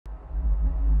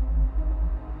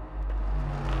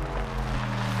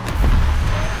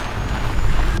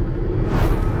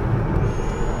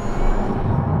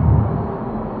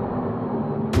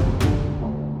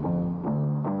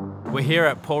here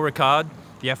at Paul Ricard,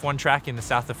 the F1 track in the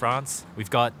south of France. We've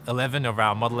got 11 of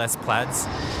our Model S Plaids.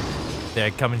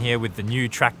 They're coming here with the new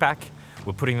track pack.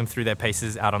 We're putting them through their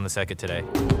paces out on the circuit today.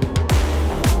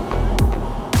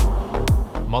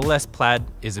 Model S Plaid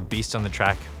is a beast on the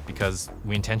track because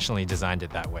we intentionally designed it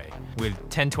that way. With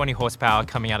 1020 horsepower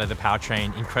coming out of the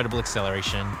powertrain, incredible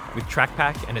acceleration, with track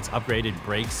pack and its upgraded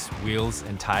brakes, wheels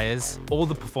and tires, all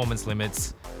the performance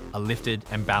limits are lifted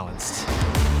and balanced.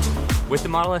 With the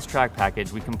Model S track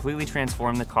package, we completely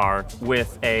transformed the car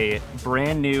with a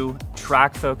brand new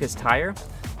track-focused tire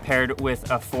paired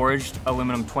with a forged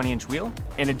aluminum 20-inch wheel,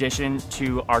 in addition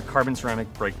to our carbon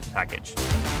ceramic brake package.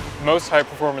 Most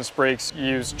high-performance brakes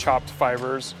use chopped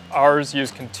fibers. Ours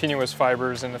use continuous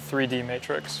fibers in a 3D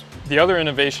matrix. The other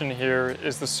innovation here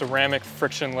is the ceramic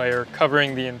friction layer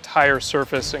covering the entire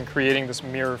surface and creating this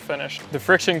mirror finish. The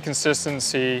friction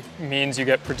consistency means you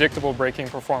get predictable braking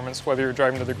performance whether you're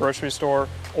driving to the grocery store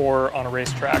or on a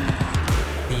racetrack.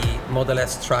 The Model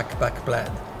S Track Pack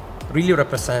Plaid really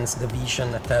represents the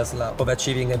vision at Tesla of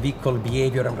achieving a vehicle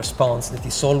behavior and response that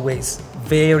is always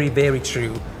very, very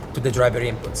true to the driver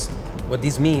inputs. What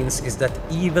this means is that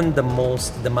even the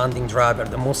most demanding driver,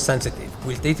 the most sensitive,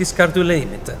 will take his car to the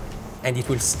limit, and it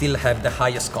will still have the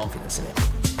highest confidence in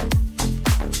it.